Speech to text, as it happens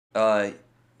The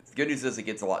good news is it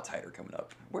gets a lot tighter coming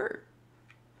up. Where?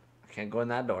 I can't go in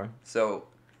that door. So,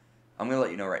 I'm gonna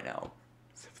let you know right now.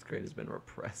 7th grade has been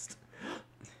repressed.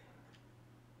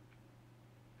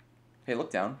 Hey,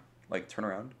 look down. Like, turn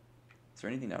around. Is there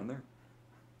anything down there?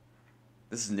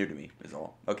 This is new to me, is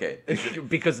all. Okay.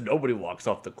 Because nobody walks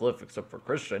off the cliff except for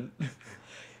Christian.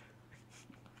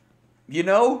 You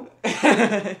know?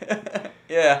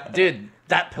 Yeah. Dude,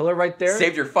 that pillar right there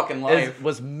Saved your fucking life.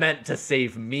 was meant to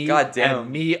save me God damn.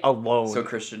 and me alone. So,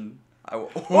 Christian,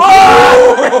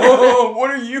 Whoa! What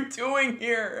are you doing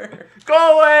here?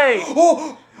 Go away!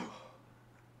 Oh!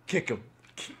 Kick him.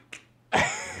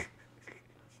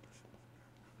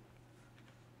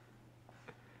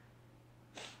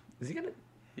 Is he gonna...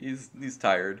 He's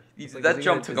tired. Like, that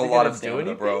jump took a lot of stamina,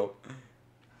 anything? bro.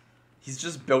 He's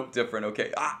just built different,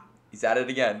 okay? Ah! He's at it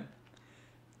again.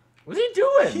 What's he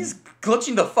doing? He's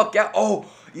glitching the fuck out. Oh,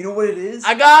 you know what it is?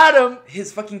 I got him!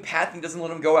 His fucking pathing doesn't let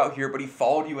him go out here, but he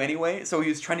followed you anyway, so he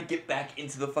was trying to get back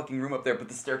into the fucking room up there, but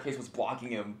the staircase was blocking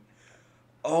him.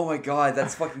 Oh my god,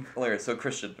 that's fucking hilarious. So,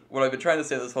 Christian, what I've been trying to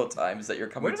say this whole time is that you're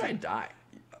coming Where did I die?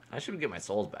 I should get my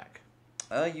souls back.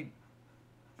 You...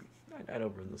 I died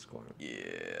over in this corner.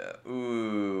 Yeah.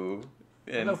 Ooh.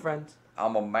 And No friends.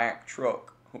 I'm a Mack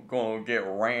truck. I'm gonna get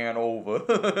ran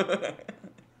over.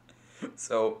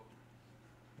 So...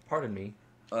 Pardon me.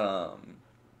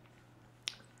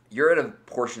 You're at a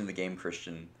portion of the game,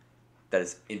 Christian, that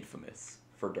is infamous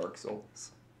for Dark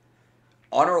Souls.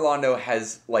 ANoR LoNd0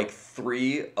 has like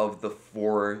 3 of the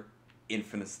 4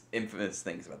 infamous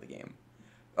things about the game.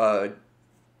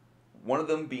 One of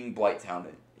them being Blighttown,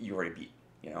 you already beat,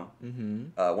 you know?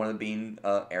 Mm-hmm. One of them being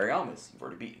Ariamis, you've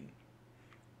already beaten.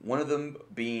 One of them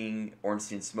being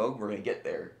Ornstein Smoke, we're going to get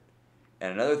there.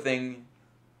 And another thing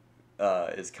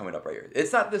is coming up right here.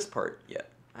 It's not this part yet.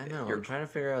 I know. I'm trying to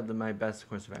figure out my best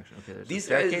course of action. Okay, there's These a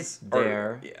staircase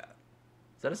there. Yeah.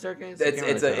 Is that a staircase?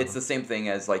 It's the same thing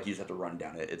as like you just have to run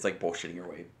down it. It's like bullshitting your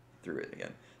way through it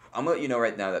again. I'm gonna let you know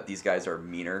right now that these guys are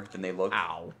meaner than they look.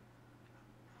 Ow.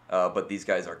 But these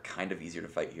guys are kind of easier to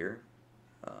fight here.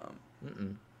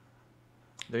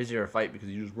 They're easier to fight because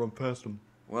you just run past them.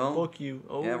 Well, fuck you.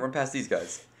 Oh. Yeah, run past these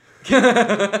guys.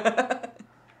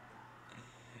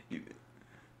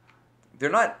 They're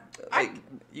not like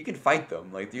you can fight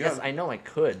them. Like yes, I know I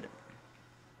could.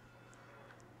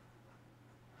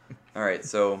 All right,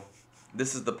 so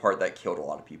this is the part that killed a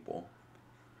lot of people.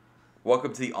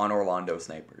 Welcome to the ANoR LoNd0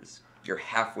 SnIPers. You're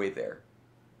halfway there.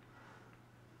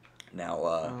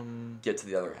 Now, get to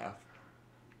the other half.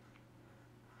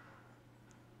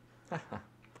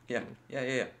 Yeah.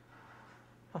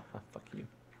 Fuck you.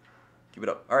 Keep it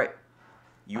up. All right.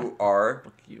 You are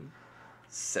Fuck you.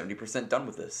 70% done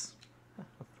with this.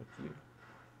 Fuck you.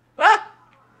 Ah!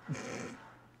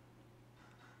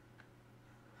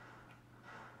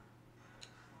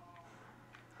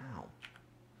 Ow.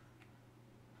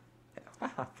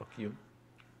 Haha, fuck you.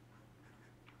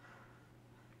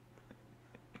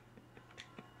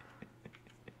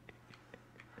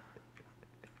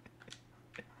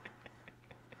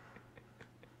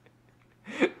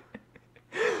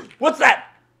 What's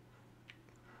that?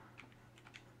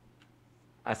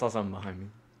 I saw something behind me.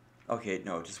 Okay,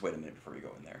 no, just wait a minute before you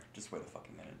go in there. Just wait a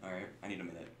fucking minute, alright? I need a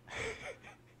minute.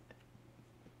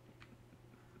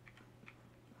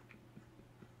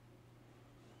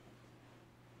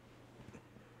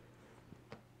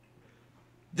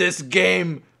 This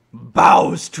game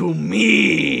bows to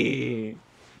me.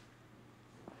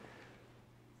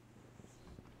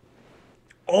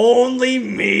 Only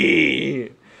me.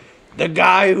 The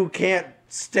guy who can't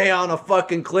stay on a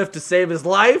fucking cliff to save his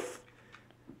life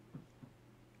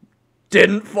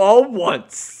didn't fall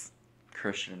once.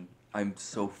 Christian, I'm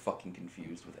so fucking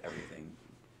confused with everything.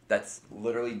 That's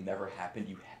literally never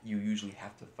happened. You usually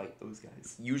have to fight those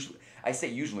guys. Usually. I say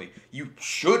usually. You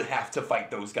should have to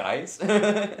fight those guys.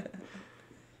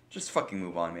 Just fucking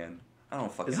move on, man. I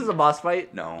don't fucking... Is this a boss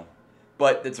fight? No.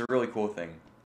 But it's a really cool thing.